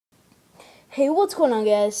Hey, what's going on,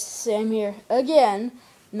 guys? Sam here again.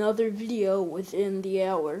 Another video within the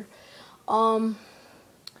hour. I'm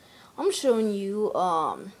showing you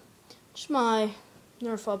just my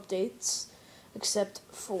Nerf updates, except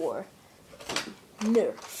for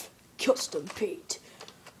Nerf custom paint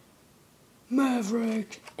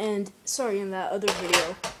Maverick. And sorry, in that other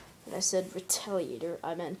video that I said retaliator,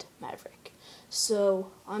 I meant Maverick.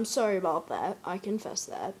 So I'm sorry about that. I confess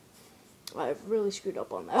that I've really screwed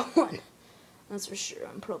up on that one. That's for sure.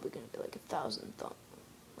 I'm probably going to be like 1,000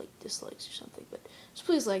 dislikes or something. But just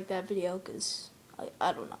please like that video, because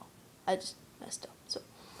I don't know. I just messed up. So,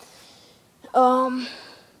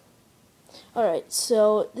 alright,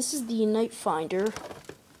 so this is the Night Finder.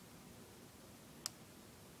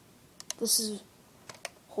 This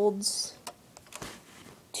holds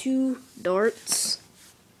 2 darts.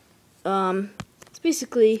 It's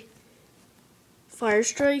basically Fire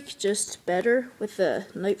Strike, just better with the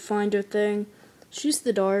Night Finder thing. Shoots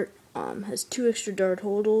the dart, has 2 extra dart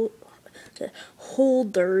holders.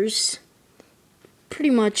 Pretty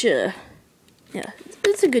much, yeah,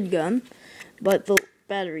 it's a good gun, but the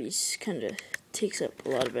batteries kind of takes up a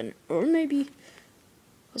lot of it. Or maybe,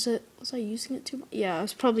 was I using it too much? Yeah, I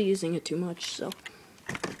was probably using it too much, so.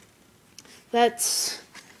 I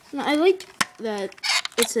like that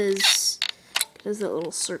it says, there's that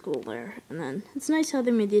little circle there, and then it's nice how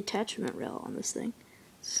they made the attachment rail on this thing.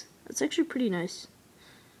 It's actually pretty nice.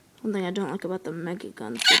 One thing I don't like about the mega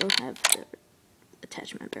guns, they don't have the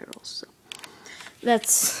attachment barrels, so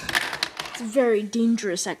it's very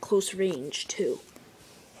dangerous at close range too.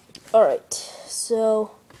 Alright,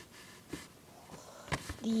 so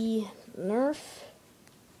the Nerf.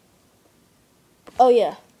 Oh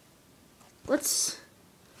yeah, let's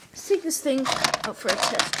take this thing out for a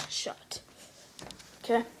test shot.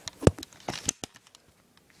 Okay.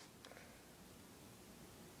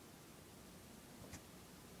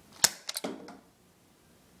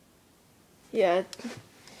 Yeah, at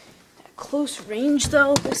close range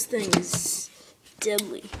though, this thing is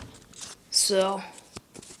deadly. So,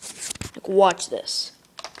 like, watch this.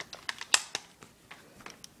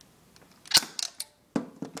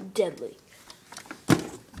 Deadly.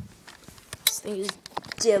 This thing is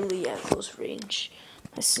deadly at close range.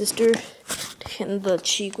 My sister hit the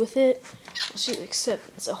cheek with it. She's like 7,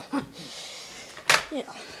 so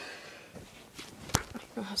yeah. I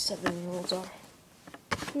don't know how 7-year-olds are.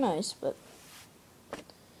 Nice, but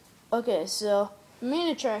okay. So the main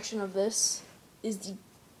attraction of this is the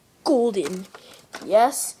golden,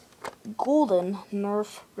 yes, golden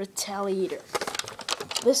Nerf retaliator.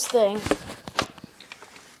 This thing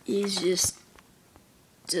is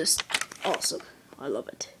just awesome. I love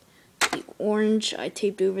it. The orange, I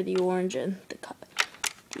taped over the orange and the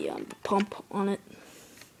pump on it.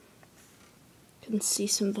 You can see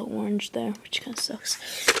some of the orange there, which kind of sucks.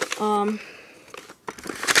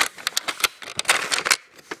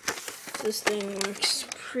 This thing works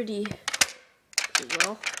pretty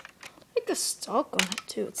well. I like the stock on it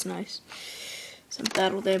too. It's nice. Some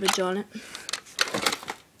battle damage on it.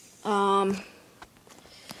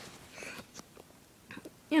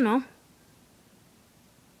 You know.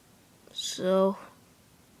 So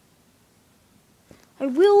I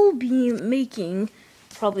will be making,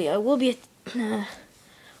 we'll be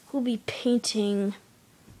painting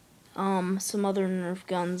some other Nerf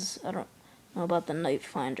guns. I don't know about the Night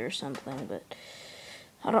Finder or something, but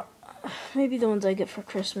maybe the ones I get for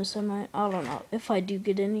Christmas. I don't know. If I do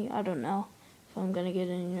get any, I don't know if I'm gonna get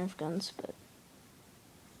any Nerf guns, but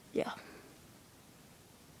yeah.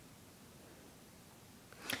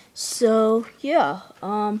 So yeah,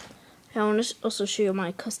 I want to also show you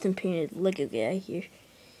my custom painted Lego guy here.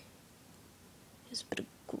 There's a bit of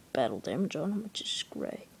battle damage on him, which is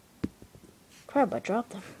gray. Crap, I dropped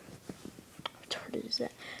them. How retarded is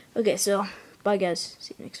that? Okay, so bye guys.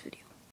 See you next video.